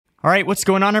All right, what's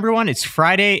going on, everyone? It's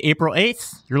Friday, April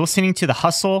 8th. You're listening to The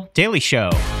Hustle Daily Show.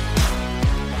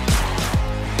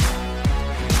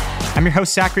 I'm your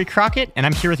host, Zachary Crockett, and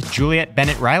I'm here with Juliet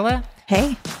Bennett-Ryla.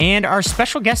 Hey. And our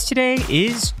special guest today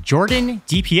is Jordan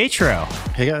DiPietro.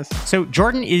 Hey, guys. So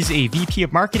Jordan is a VP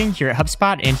of marketing here at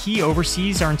HubSpot, and he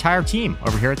oversees our entire team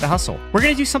over here at The Hustle. We're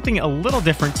going to do something a little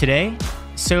different today.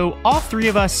 So all three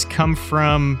of us come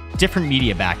from different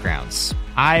media backgrounds.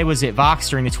 I was at Vox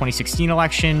during the 2016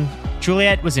 election.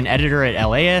 Juliet was an editor at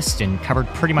LAist and covered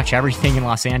pretty much everything in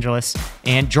Los Angeles.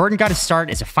 And Jordan got his start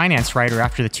as a finance writer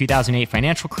after the 2008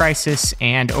 financial crisis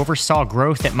and oversaw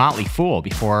growth at Motley Fool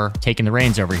before taking the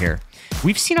reins over here.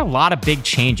 We've seen a lot of big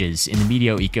changes in the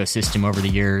media ecosystem over the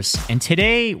years, and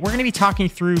today we're going to be talking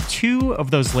through two of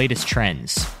those latest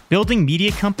trends: building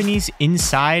media companies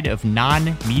inside of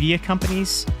non-media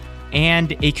companies,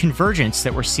 and a convergence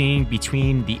that we're seeing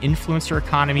between the influencer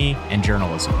economy and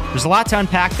journalism. There's a lot to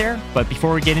unpack there, but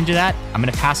before we get into that, I'm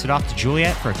going to pass it off to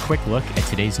Juliet for a quick look at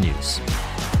today's news.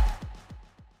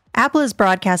 Apple is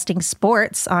broadcasting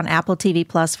sports on Apple TV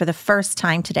Plus for the first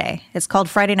time today. It's called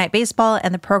Friday Night Baseball,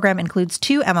 and the program includes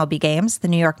two MLB games, the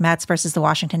New York Mets versus the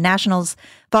Washington Nationals,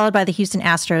 followed by the Houston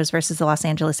Astros versus the Los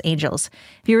Angeles Angels.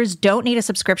 Viewers don't need a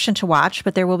subscription to watch,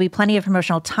 but there will be plenty of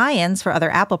promotional tie-ins for other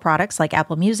Apple products like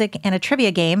Apple Music and a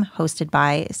trivia game hosted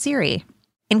by Siri.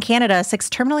 In Canada, 6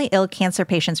 terminally ill cancer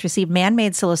patients received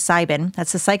man-made psilocybin.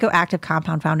 That's the psychoactive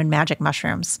compound found in magic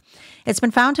mushrooms. It's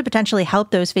been found to potentially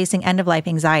help those facing end-of-life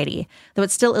anxiety. Though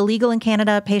it's still illegal in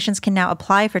Canada, patients can now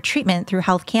apply for treatment through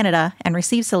Health Canada and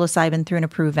receive psilocybin through an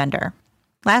approved vendor.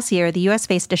 Last year, the U.S.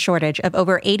 faced a shortage of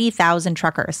over 80,000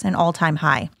 truckers, an all-time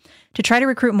high. To try to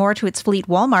recruit more to its fleet,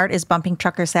 Walmart is bumping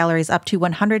trucker salaries up to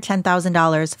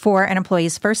 $110,000 for an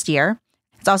employee's first year.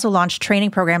 It's also launched training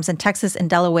programs in Texas and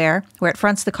Delaware, where it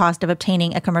fronts the cost of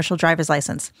obtaining a commercial driver's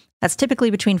license. That's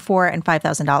typically between $4,000 and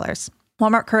 $5,000.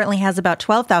 Walmart currently has about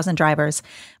 12,000 drivers,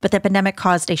 but the pandemic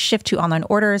caused a shift to online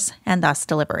orders and thus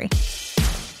delivery.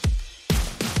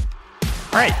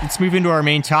 All right, let's move into our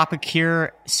main topic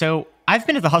here. So I've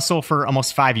been at The Hustle for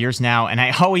almost 5 years now, and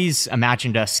I always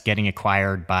imagined us getting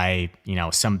acquired by,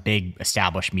 some big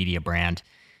established media brand.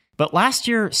 But last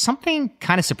year, something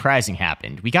kind of surprising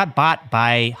happened. We got bought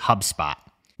by HubSpot.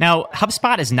 Now,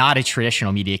 HubSpot is not a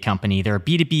traditional media company. They're a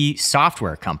B2B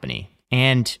software company.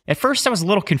 And at first, I was a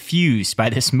little confused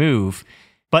by this move,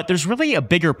 but there's really a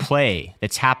bigger play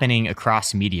that's happening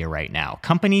across media right now.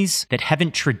 Companies that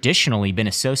haven't traditionally been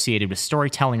associated with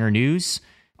storytelling or news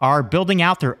are building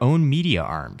out their own media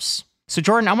arms. So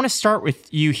Jordan, I want to start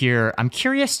with you here. I'm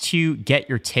curious to get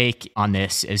your take on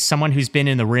this as someone who's been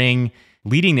in the ring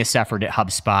leading this effort at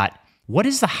HubSpot. What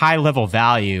is the high-level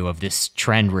value of this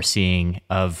trend we're seeing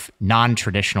of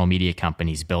non-traditional media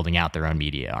companies building out their own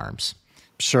media arms?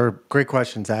 Sure. Great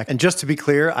question, Zach. And just to be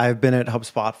clear, I've been at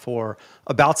HubSpot for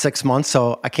about 6 months,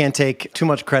 so I can't take too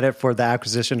much credit for the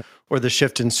acquisition or the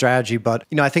shift in strategy. But,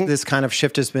 I think this kind of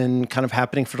shift has been kind of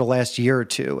happening for the last year or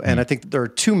two. And I think there are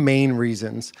two main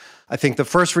reasons. I think the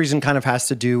first reason kind of has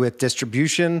to do with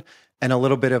distribution and a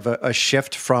little bit of a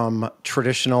shift from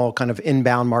traditional kind of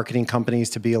inbound marketing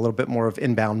companies to be a little bit more of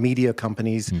inbound media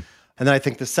companies. And then I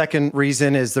think the second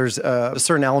reason is there's a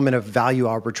certain element of value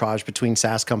arbitrage between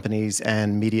SaaS companies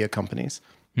and media companies.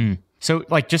 So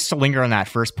just to linger on that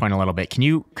first point a little bit, can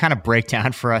you kind of break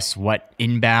down for us what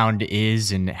inbound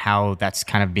is and how that's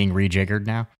kind of being rejiggered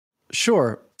now?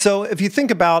 Sure. So if you think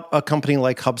about a company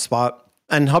like HubSpot,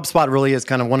 and HubSpot really is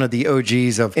kind of one of the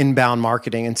OGs of inbound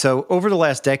marketing. And so over the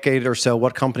last decade or so,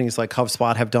 what companies like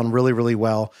HubSpot have done really, really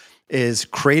well is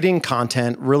creating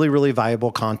content, really, really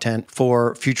valuable content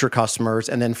for future customers,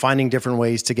 and then finding different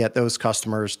ways to get those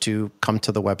customers to come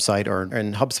to the website, or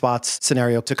in HubSpot's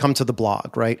scenario, to come to the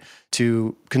blog, right?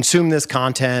 To consume this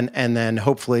content and then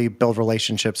hopefully build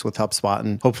relationships with HubSpot,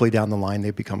 and hopefully down the line,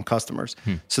 they become customers.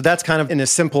 So that's kind of, in a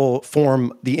simple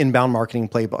form, the inbound marketing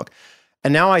playbook.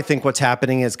 And now I think what's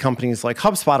happening is companies like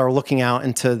HubSpot are looking out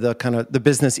into the kind of the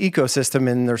business ecosystem,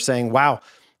 and they're saying, wow,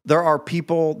 there are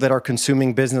people that are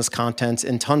consuming business contents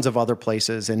in tons of other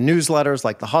places, in newsletters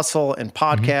like The Hustle, and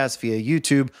podcasts via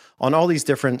YouTube, on all these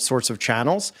different sorts of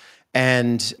channels.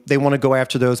 And they want to go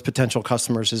after those potential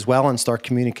customers as well and start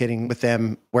communicating with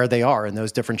them where they are in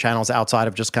those different channels outside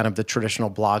of just kind of the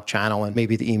traditional blog channel and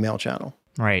maybe the email channel.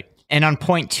 Right. And on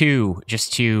point two,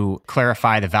 just to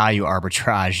clarify the value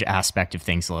arbitrage aspect of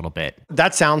things a little bit.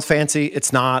 That sounds fancy.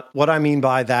 It's not. What I mean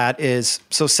by that is,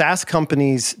 so SaaS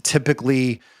companies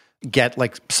typically get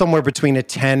like somewhere between a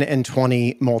 10 and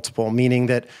 20 multiple, meaning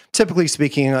that typically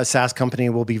speaking, a SaaS company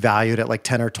will be valued at like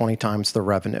 10 or 20 times the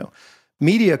revenue.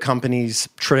 Media companies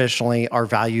traditionally are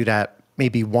valued at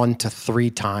maybe 1 to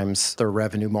 3 times their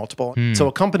revenue multiple. So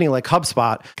a company like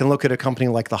HubSpot can look at a company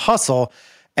like The Hustle,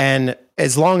 and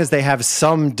as long as they have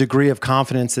some degree of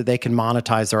confidence that they can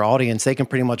monetize their audience, they can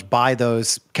pretty much buy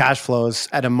those cash flows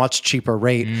at a much cheaper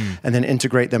rate and then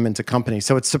integrate them into companies.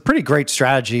 So it's a pretty great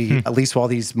strategy, at least while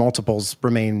these multiples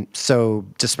remain so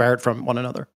disparate from one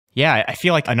another. Yeah, I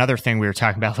feel like another thing we were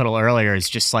talking about a little earlier is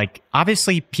just like,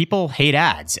 obviously people hate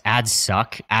ads. Ads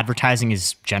suck. Advertising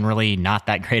is generally not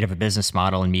that great of a business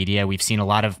model in media. We've seen a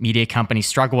lot of media companies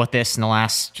struggle with this in the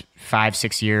last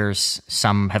 5-6 years.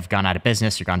 Some have gone out of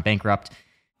business or gone bankrupt.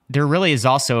 There really is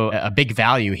also a big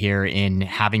value here in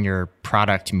having your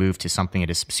product move to something that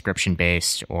is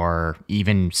subscription-based or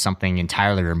even something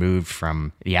entirely removed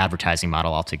from the advertising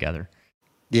model altogether.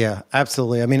 Yeah,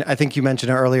 absolutely. I mean, I think you mentioned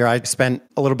it earlier. I spent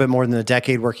a little bit more than a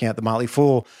decade working at The Motley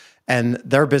Fool, and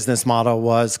their business model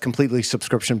was completely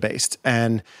subscription-based.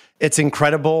 And it's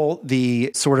incredible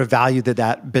the sort of value that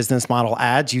that business model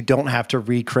adds. You don't have to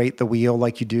recreate the wheel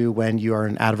like you do when you are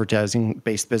an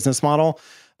advertising-based business model.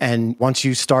 And once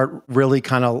you start really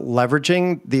kind of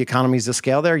leveraging the economies of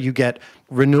scale there, you get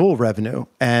renewal revenue.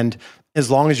 And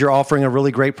as long as you're offering a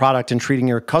really great product and treating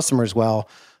your customers well,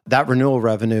 that renewal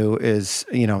revenue is,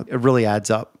 it really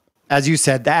adds up. As you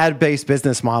said, the ad-based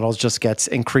business models just gets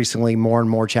increasingly more and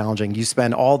more challenging. You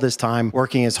spend all this time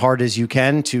working as hard as you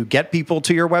can to get people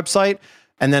to your website,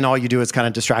 and then all you do is kind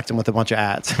of distract them with a bunch of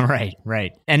ads.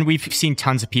 Right. And we've seen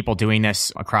tons of people doing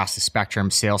this across the spectrum.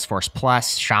 Salesforce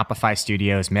Plus, Shopify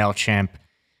Studios, MailChimp.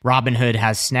 Robinhood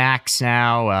has snacks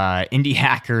now. Indie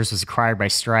Hackers was acquired by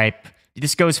Stripe.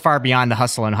 This goes far beyond The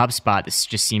Hustle and HubSpot. This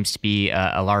just seems to be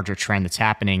a larger trend that's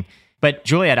happening. But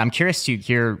Juliet, I'm curious to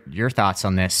hear your thoughts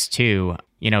on this too.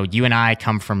 You and I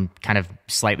come from kind of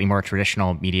slightly more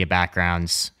traditional media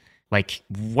backgrounds. Like,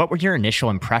 what were your initial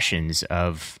impressions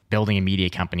of building a media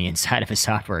company inside of a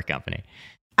software company?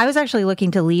 I was actually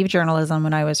looking to leave journalism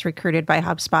when I was recruited by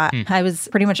HubSpot. I was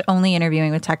pretty much only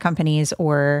interviewing with tech companies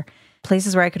or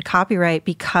places where I could copyright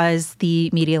because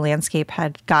the media landscape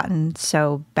had gotten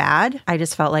so bad. I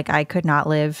just felt like I could not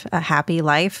live a happy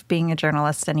life being a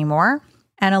journalist anymore.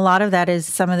 And a lot of that is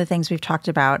some of the things we've talked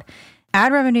about.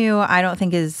 Ad revenue, I don't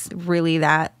think is really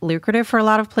that lucrative for a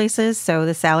lot of places. So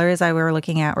the salaries I were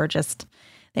looking at were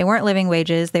they weren't living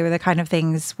wages. They were the kind of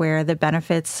things where the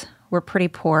benefits were pretty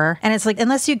poor. And it's like,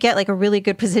 unless you get like a really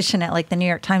good position at like the New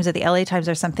York Times or the LA Times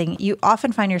or something, you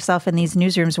often find yourself in these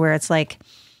newsrooms where it's like,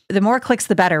 the more clicks,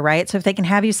 the better, right? So if they can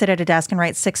have you sit at a desk and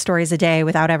write 6 stories a day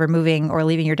without ever moving or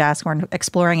leaving your desk or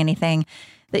exploring anything,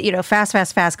 that,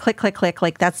 fast, click,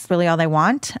 like that's really all they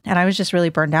want. And I was just really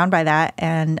burned down by that.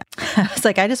 And I was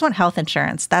like, I just want health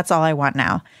insurance. That's all I want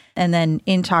now. And then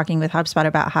in talking with HubSpot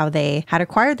about how they had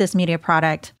acquired this media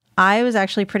product, I was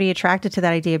actually pretty attracted to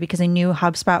that idea because I knew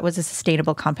HubSpot was a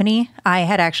sustainable company. I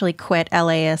had actually quit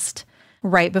LAist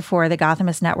right before the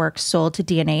Gothamist network sold to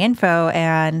DNA Info.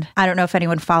 And I don't know if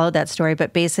anyone followed that story,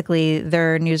 but basically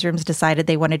their newsrooms decided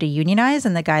they wanted to unionize.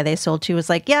 And the guy they sold to was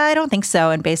like, yeah, I don't think so.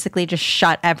 And basically just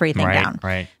shut everything down.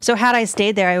 Right. So had I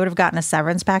stayed there, I would have gotten a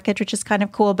severance package, which is kind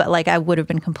of cool. But like I would have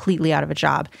been completely out of a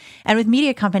job. And with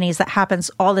media companies, that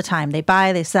happens all the time. They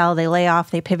buy, they sell, they lay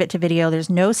off, they pivot to video. There's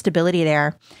no stability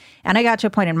there. And I got to a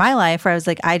point in my life where I was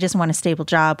like, I just want a stable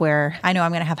job where I know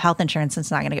I'm going to have health insurance and it's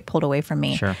not going to get pulled away from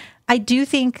me. Sure. I do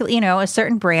think, a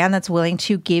certain brand that's willing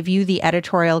to give you the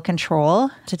editorial control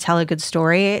to tell a good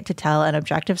story, to tell an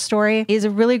objective story, is a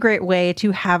really great way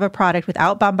to have a product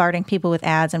without bombarding people with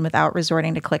ads and without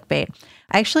resorting to clickbait.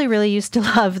 I actually really used to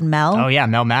love Mel. Oh, yeah,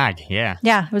 Mel Mag. Yeah.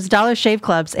 Yeah, it was Dollar Shave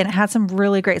Clubs, and it had some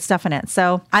really great stuff in it.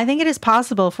 So I think it is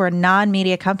possible for a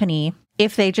non-media company,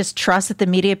 if they just trust that the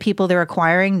media people they're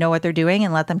acquiring know what they're doing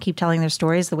and let them keep telling their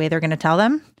stories the way they're going to tell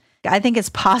them. I think it's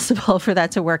possible for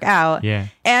that to work out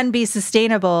and be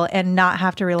sustainable and not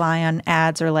have to rely on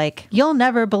ads or like, you'll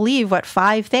never believe what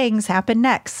 5 things happen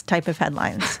next type of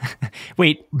headlines.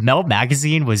 Wait, Mel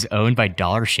Magazine was owned by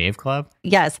Dollar Shave Club?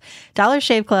 Yes. Dollar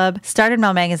Shave Club started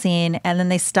Mel Magazine and then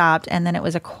they stopped. And then it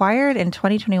was acquired in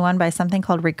 2021 by something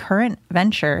called Recurrent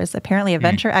Ventures, apparently a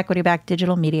venture equity-backed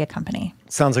digital media company.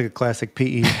 Sounds like a classic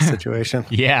PE situation.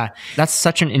 Yeah, that's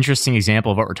such an interesting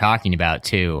example of what we're talking about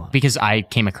too, because I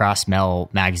came across Mel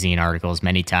Magazine articles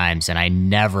many times and I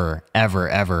never,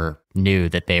 ever knew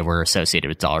that they were associated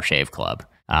with Dollar Shave Club.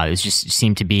 It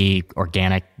seemed to be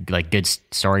organic, like good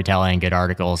storytelling, good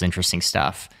articles, interesting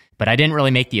stuff. But I didn't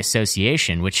really make the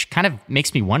association, which kind of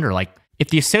makes me wonder, like, if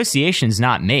the association's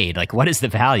not made, like, what is the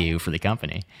value for the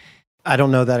company? I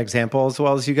don't know that example as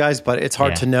well as you guys, but it's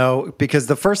hard to know because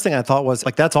the first thing I thought was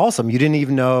like, that's awesome. You didn't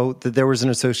even know that there was an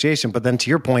association. But then to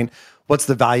your point, what's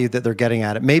the value that they're getting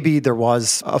at it. Maybe there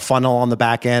was a funnel on the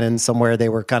back end and somewhere they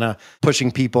were kind of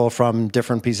pushing people from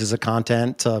different pieces of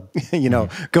content to,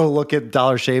 go look at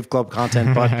Dollar Shave Club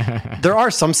content. But there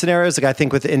are some scenarios, like I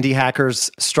think with Indie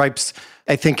Hackers, Stripes,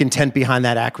 I think intent behind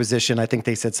that acquisition, I think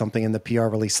they said something in the PR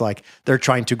release like they're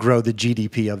trying to grow the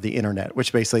GDP of the internet,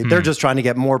 which basically they're just trying to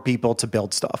get more people to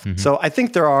build stuff. So I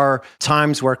think there are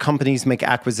times where companies make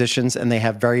acquisitions and they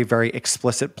have very, very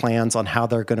explicit plans on how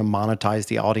they're going to monetize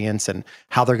the audience and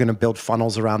how they're going to build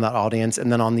funnels around that audience.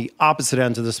 And then on the opposite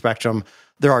end of the spectrum,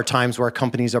 there are times where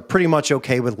companies are pretty much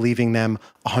okay with leaving them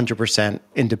 100%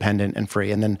 independent and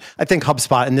free. And then I think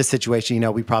HubSpot in this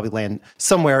situation, we probably land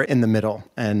somewhere in the middle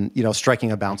and,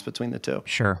 striking a balance between the two.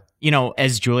 Sure.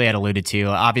 As Juliet alluded to,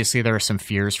 obviously there are some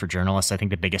fears for journalists. I think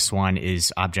the biggest one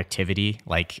is objectivity,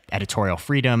 like editorial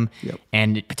freedom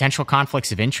and potential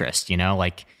conflicts of interest.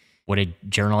 Like would a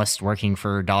journalist working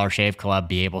for Dollar Shave Club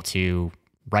be able to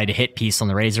write a hit piece on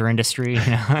the razor industry?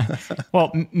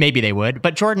 Well, maybe they would.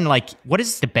 But Jordan, what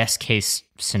is the best case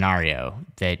scenario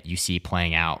that you see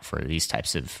playing out for these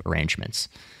types of arrangements?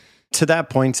 To that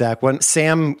point, Zach, when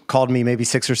Sam called me maybe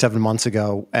 6 or 7 months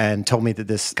ago and told me that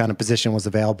this kind of position was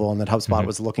available and that HubSpot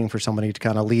was looking for somebody to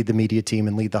kind of lead the media team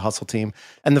and lead the hustle team.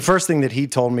 And the first thing that he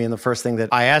told me and the first thing that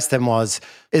I asked him was,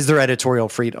 is there editorial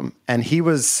freedom? And he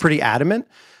was pretty adamant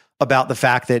about the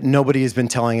fact that nobody has been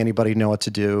telling anybody know what to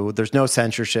do. There's no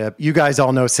censorship. You guys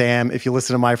all know Sam. If you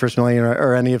listen to My First Million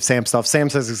or any of Sam's stuff,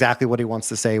 Sam says exactly what he wants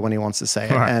to say when he wants to say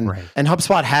it. And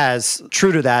HubSpot has,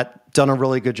 true to that, done a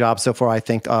really good job so far, I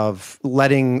think, of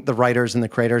letting the writers and the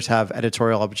creators have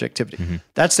editorial objectivity.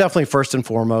 That's definitely first and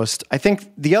foremost. I think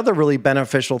the other really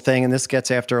beneficial thing, and this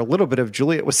gets after a little bit of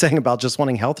Juliet was saying about just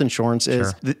wanting health insurance,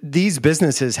 is these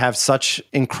businesses have such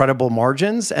incredible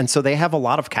margins, and so they have a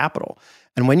lot of capital.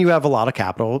 And when you have a lot of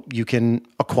capital, you can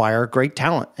acquire great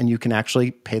talent and you can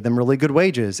actually pay them really good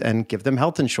wages and give them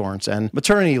health insurance and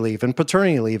maternity leave and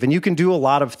paternity leave. And you can do a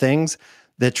lot of things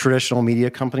that traditional media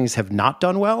companies have not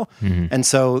done well. And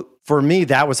so for me,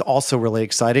 that was also really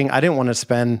exciting. I didn't want to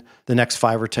spend the next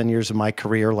 5 or 10 years of my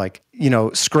career,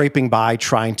 scraping by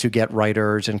trying to get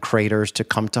writers and creators to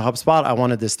come to HubSpot. I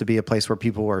wanted this to be a place where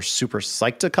people were super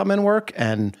psyched to come and work.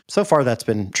 And so far that's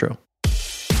been true.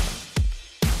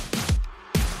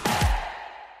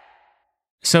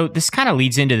 So this kind of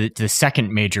leads into the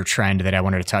second major trend that I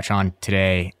wanted to touch on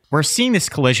today. We're seeing this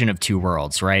collision of two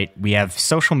worlds, right? We have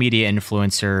social media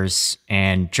influencers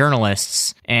and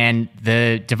journalists, and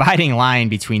the dividing line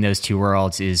between those two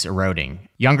worlds is eroding.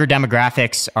 Younger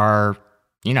demographics are,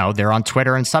 they're on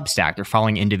Twitter and Substack. They're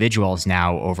following individuals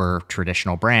now over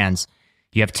traditional brands.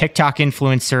 You have TikTok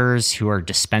influencers who are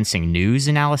dispensing news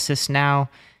analysis now,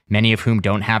 many of whom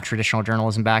don't have traditional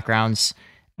journalism backgrounds.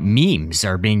 Memes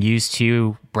are being used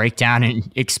to break down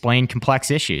and explain complex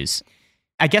issues.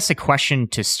 I guess a question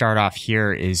to start off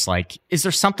here is is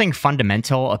there something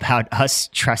fundamental about us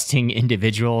trusting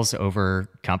individuals over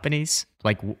companies?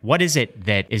 What is it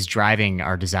that is driving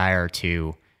our desire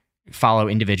to follow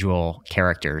individual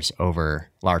characters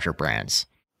over larger brands?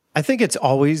 I think it's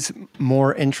always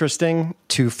more interesting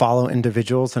to follow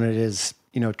individuals than it is,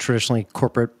 traditionally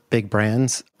corporate big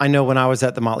brands. I know when I was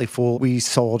at The Motley Fool, we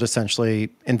sold essentially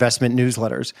investment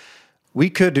newsletters. We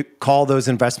could call those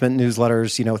investment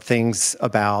newsletters, things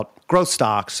about growth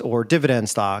stocks or dividend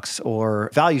stocks or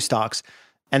value stocks,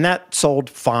 and that sold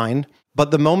fine.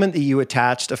 But the moment that you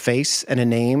attached a face and a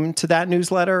name to that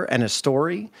newsletter and a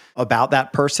story about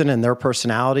that person and their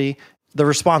personality, the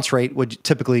response rate would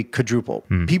typically quadruple.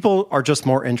 People are just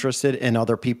more interested in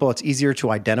other people. It's easier to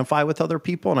identify with other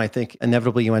people. And I think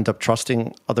inevitably you end up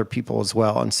trusting other people as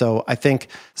well. And so I think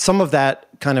some of that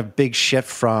kind of big shift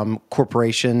from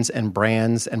corporations and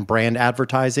brands and brand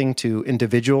advertising to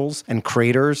individuals and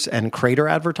creators and creator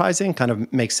advertising kind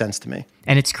of makes sense to me.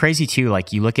 And it's crazy too.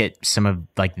 You look at some of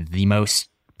the most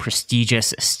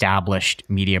prestigious established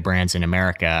media brands in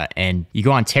America, and you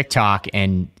go on TikTok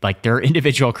and there are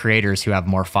individual creators who have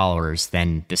more followers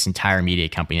than this entire media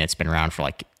company that's been around for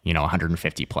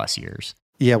 150 plus years.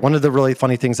 Yeah, one of the really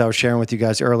funny things I was sharing with you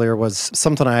guys earlier was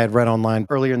something I had read online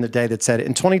earlier in the day that said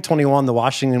in 2021, the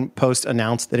Washington Post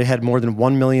announced that it had more than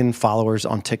 1 million followers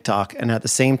on TikTok. And at the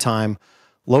same time,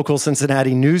 local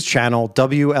Cincinnati news channel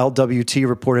WLWT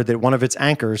reported that one of its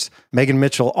anchors, Megan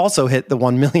Mitchell, also hit the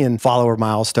 1 million follower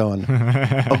milestone.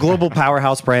 A global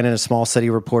powerhouse brand and a small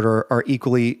city reporter are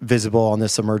equally visible on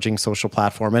this emerging social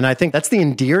platform. And I think that's the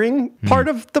endearing part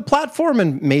of the platform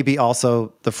and maybe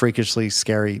also the freakishly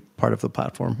scary part of the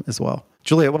platform as well.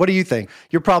 Julia, what do you think?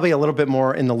 You're probably a little bit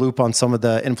more in the loop on some of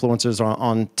the influencers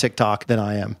on TikTok than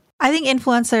I am. I think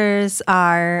influencers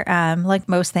are, like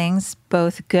most things,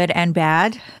 both good and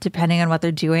bad, depending on what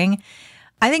they're doing.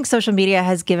 I think social media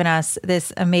has given us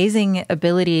this amazing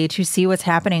ability to see what's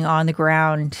happening on the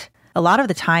ground. A lot of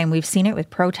the time, we've seen it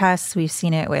with protests, we've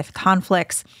seen it with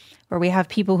conflicts, where we have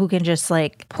people who can just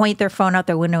like point their phone out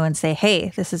their window and say,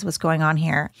 hey, this is what's going on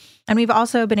here. And we've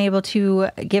also been able to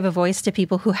give a voice to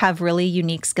people who have really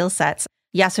unique skill sets.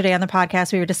 Yesterday on the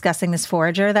podcast, we were discussing this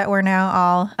forager that we're now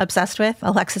all obsessed with,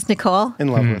 Alexis Nicole. In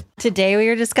love with. Today, we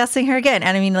were discussing her again.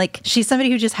 And I mean, like, she's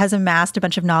somebody who just has amassed a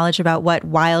bunch of knowledge about what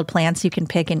wild plants you can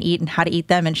pick and eat and how to eat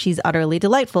them. And she's utterly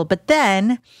delightful. But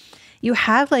then you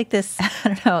have like this, I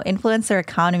don't know, influencer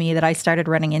economy that I started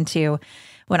running into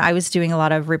when I was doing a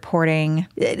lot of reporting,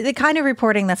 the kind of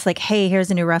reporting that's like, hey,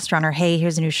 here's a new restaurant, or hey,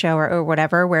 here's a new show, or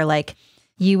whatever, where like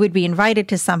you would be invited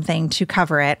to something to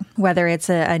cover it, whether it's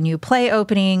a new play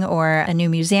opening or a new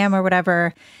museum or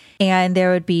whatever. And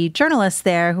there would be journalists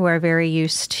there who are very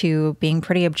used to being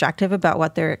pretty objective about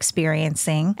what they're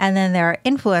experiencing. And then there are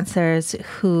influencers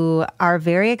who are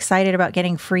very excited about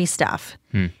getting free stuff.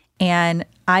 And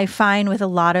I find with a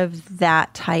lot of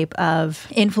that type of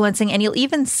influencing, and you'll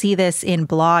even see this in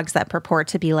blogs that purport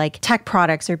to be like tech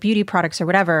products or beauty products or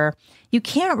whatever, you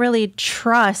can't really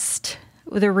trust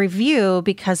the review,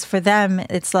 because for them,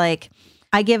 it's like,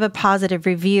 I give a positive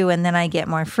review and then I get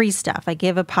more free stuff. I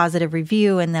give a positive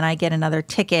review and then I get another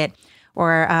ticket,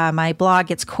 or my blog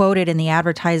gets quoted in the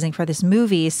advertising for this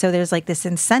movie. So there's like this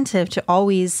incentive to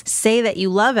always say that you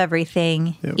love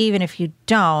everything, even if you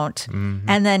don't.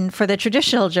 And then for the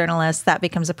traditional journalists, that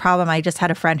becomes a problem. I just had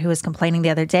a friend who was complaining the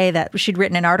other day that she'd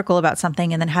written an article about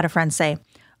something and then had a friend say,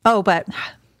 oh, but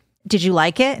did you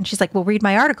like it? And she's like, well, read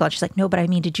my article. And she's like, no, but I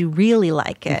mean, did you really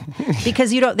like it? Because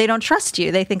they don't trust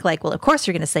you. They think like, well, of course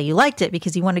you're going to say you liked it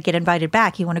because you want to get invited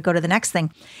back. You want to go to the next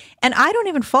thing. And I don't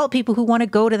even fault people who want to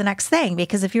go to the next thing,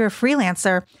 because if you're a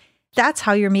freelancer, that's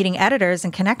how you're meeting editors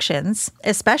and connections,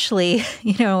 especially,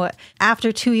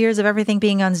 after 2 years of everything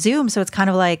being on Zoom. So it's kind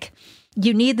of like,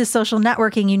 you need the social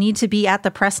networking. You need to be at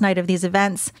the press night of these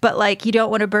events, but like, you don't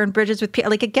want to burn bridges with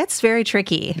people. Like, it gets very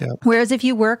tricky. Yep. Whereas if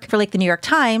you work for like the New York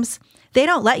Times, they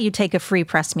don't let you take a free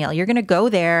press meal. You're going to go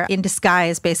there in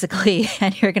disguise, basically,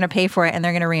 and you're going to pay for it and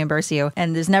they're going to reimburse you.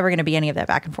 And there's never going to be any of that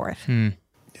back and forth.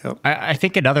 Yep. I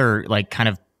think another like kind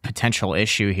of potential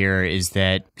issue here is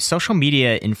that social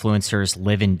media influencers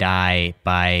live and die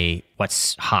by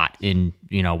what's hot in,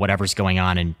 whatever's going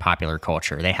on in popular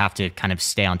culture. They have to kind of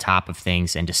stay on top of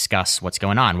things and discuss what's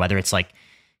going on, whether it's like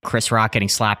Chris Rock getting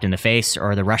slapped in the face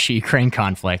or the Russia-Ukraine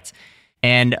conflict.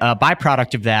 And a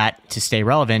byproduct of that, to stay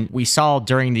relevant, we saw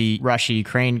during the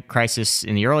Russia-Ukraine crisis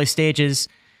in the early stages,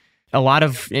 a lot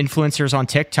of influencers on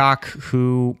TikTok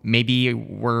who maybe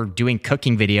were doing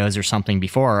cooking videos or something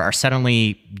before are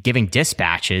suddenly giving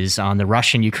dispatches on the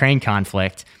Russian-Ukraine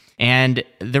conflict. And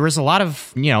there was a lot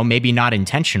of, maybe not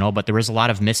intentional, but there was a lot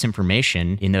of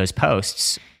misinformation in those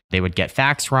posts. They would get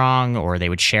facts wrong, or they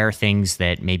would share things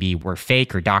that maybe were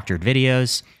fake or doctored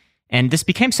videos. And this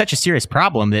became such a serious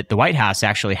problem that the White House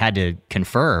actually had to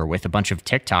confer with a bunch of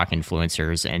TikTok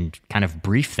influencers and kind of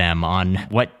brief them on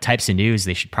what types of news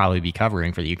they should probably be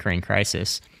covering for the Ukraine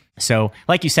crisis. So,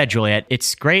 like you said, Juliet,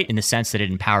 it's great in the sense that it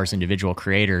empowers individual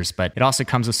creators, but it also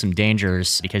comes with some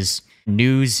dangers, because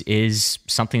news is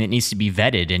something that needs to be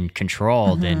vetted and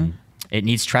controlled, and it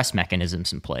needs trust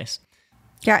mechanisms in place.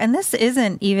 Yeah, and this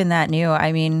isn't even that new.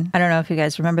 I mean, I don't know if you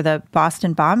guys remember the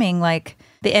Boston bombing. Like,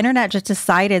 the internet just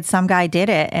decided some guy did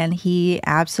it, and he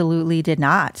absolutely did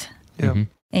not. Yeah.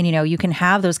 And, you can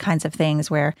have those kinds of things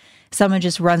where someone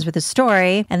just runs with a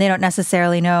story and they don't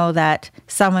necessarily know that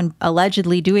someone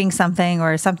allegedly doing something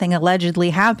or something allegedly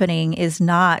happening is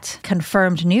not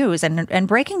confirmed news. And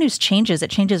breaking news changes. It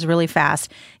changes really fast.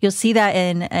 You'll see that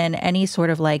in any sort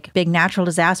of like big natural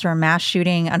disaster or mass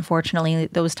shooting. Unfortunately,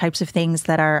 those types of things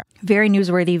that are very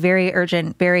newsworthy, very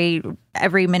urgent, very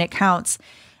every minute counts.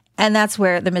 And that's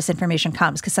where the misinformation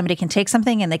comes, because somebody can take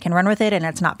something and they can run with it and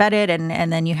it's not vetted.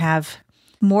 And then you have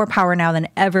more power now than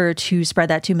ever to spread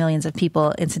that to millions of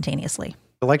people instantaneously.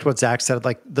 I liked what Zach said,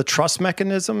 like the trust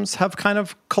mechanisms have kind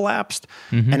of collapsed.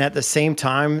 And at the same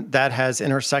time, that has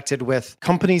intersected with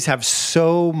companies have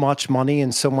so much money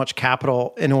and so much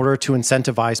capital in order to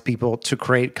incentivize people to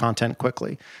create content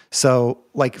quickly. So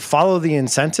like follow the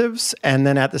incentives. And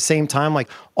then at the same time, like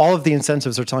all of the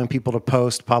incentives are telling people to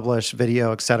post, publish,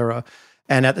 video, etc.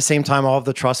 And at the same time, all of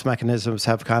the trust mechanisms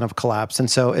have kind of collapsed. And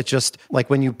so it's just like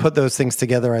when you put those things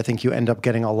together, I think you end up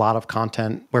getting a lot of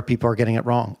content where people are getting it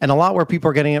wrong and a lot where people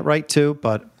are getting it right too.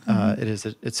 But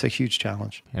it's a huge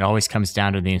challenge. It always comes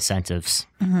down to the incentives.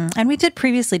 And we did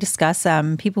previously discuss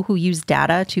people who use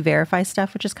data to verify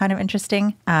stuff, which is kind of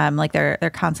interesting. Like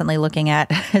they're constantly looking at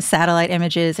satellite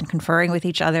images and conferring with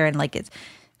each other, and like it's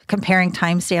comparing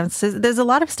timestamps. So there's a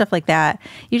lot of stuff like that.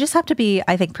 You just have to be,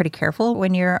 I think, pretty careful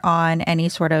when you're on any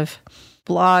sort of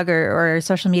blog or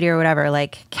social media or whatever.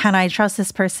 Like, can I trust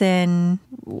this person?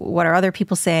 What are other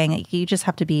people saying? You just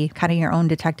have to be kind of your own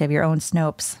detective, your own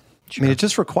Snopes. I mean, it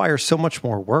just requires so much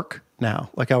more work now.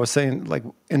 Like I was saying, like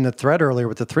in the thread earlier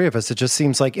with the three of us, it just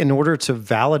seems like in order to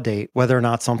validate whether or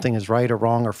not something is right or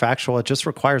wrong or factual, it just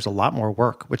requires a lot more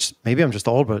work, which maybe I'm just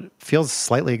old, but it feels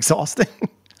slightly exhausting.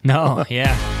 No,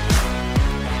 yeah.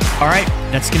 All right,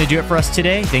 that's going to do it for us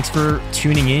today. Thanks for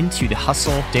tuning in to the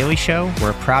Hustle Daily Show.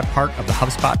 We're a proud part of the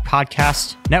HubSpot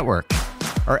Podcast Network.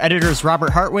 Our editor is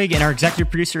Robert Hartwig, and our executive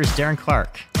producer is Darren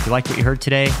Clark. If you liked what you heard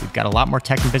today, we've got a lot more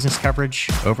tech and business coverage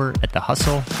over at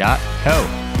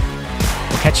thehustle.co.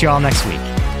 We'll catch you all next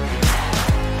week.